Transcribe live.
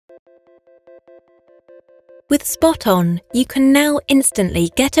With Spot On, you can now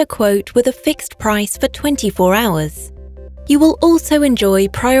instantly get a quote with a fixed price for 24 hours. You will also enjoy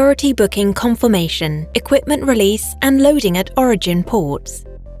priority booking confirmation, equipment release, and loading at origin ports.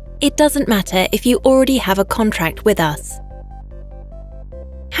 It doesn't matter if you already have a contract with us.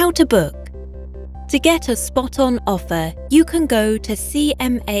 How to book. To get a Spot On offer, you can go to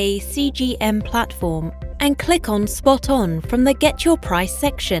CMA CGM platform and click on Spot On from the Get Your Price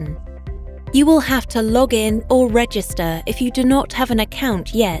section. You will have to log in or register if you do not have an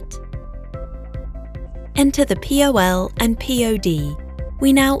account yet. Enter the POL and POD.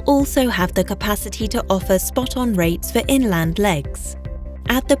 We now also have the capacity to offer Spot On rates for inland legs.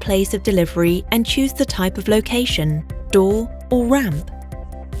 Add the place of delivery and choose the type of location, door or ramp.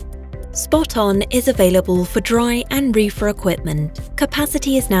 Spot On is available for dry and reefer equipment.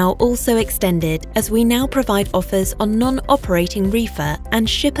 Capacity is now also extended as we now provide offers on non-operating reefer and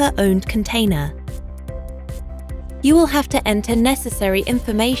shipper-owned container. You will have to enter necessary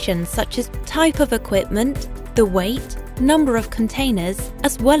information such as type of equipment, the weight, number of containers,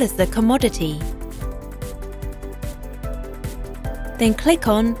 as well as the commodity. Then click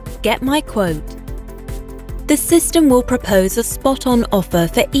on Get My Quote. The system will propose a Spot On offer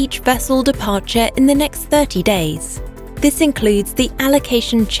for each vessel departure in the next 30 days. This includes the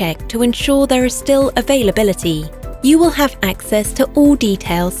allocation check to ensure there is still availability. You will have access to all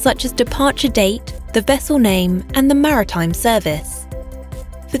details such as departure date, the vessel name, and the maritime service.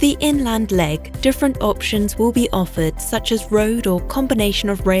 For the inland leg, different options will be offered such as road or combination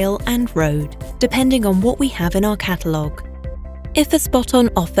of rail and road, depending on what we have in our catalogue. If a Spot On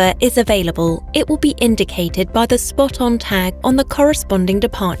offer is available, it will be indicated by the Spot On tag on the corresponding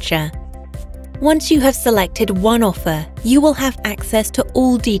departure. Once you have selected one offer, you will have access to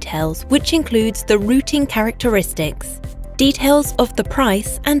all details, which includes the routing characteristics, details of the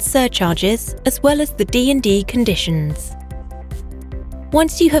price and surcharges, as well as the D&D conditions.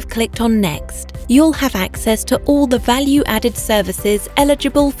 Once you have clicked on Next, you'll have access to all the value-added services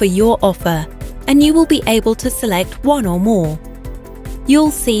eligible for your offer, and you will be able to select one or more.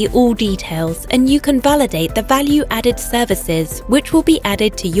 You'll see all details and you can validate the value-added services which will be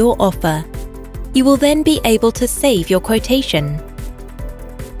added to your offer. You will then be able to save your quotation.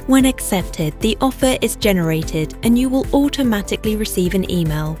 When accepted, the offer is generated and you will automatically receive an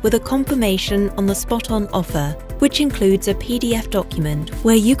email with a confirmation on the Spot On offer, which includes a PDF document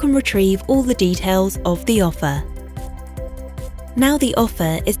where you can retrieve all the details of the offer. Now the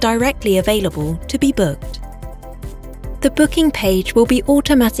offer is directly available to be booked. The booking page will be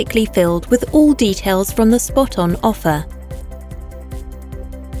automatically filled with all details from the Spot On offer.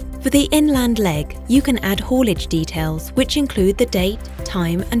 For the inland leg, you can add haulage details which include the date,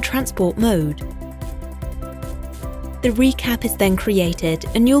 time and transport mode. The recap is then created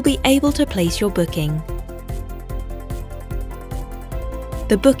and you'll be able to place your booking.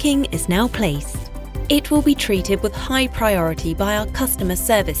 The booking is now placed. It will be treated with high priority by our customer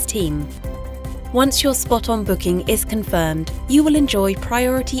service team. Once your Spot On booking is confirmed, you will enjoy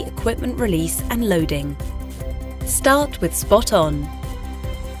priority equipment release and loading. Start with Spot On.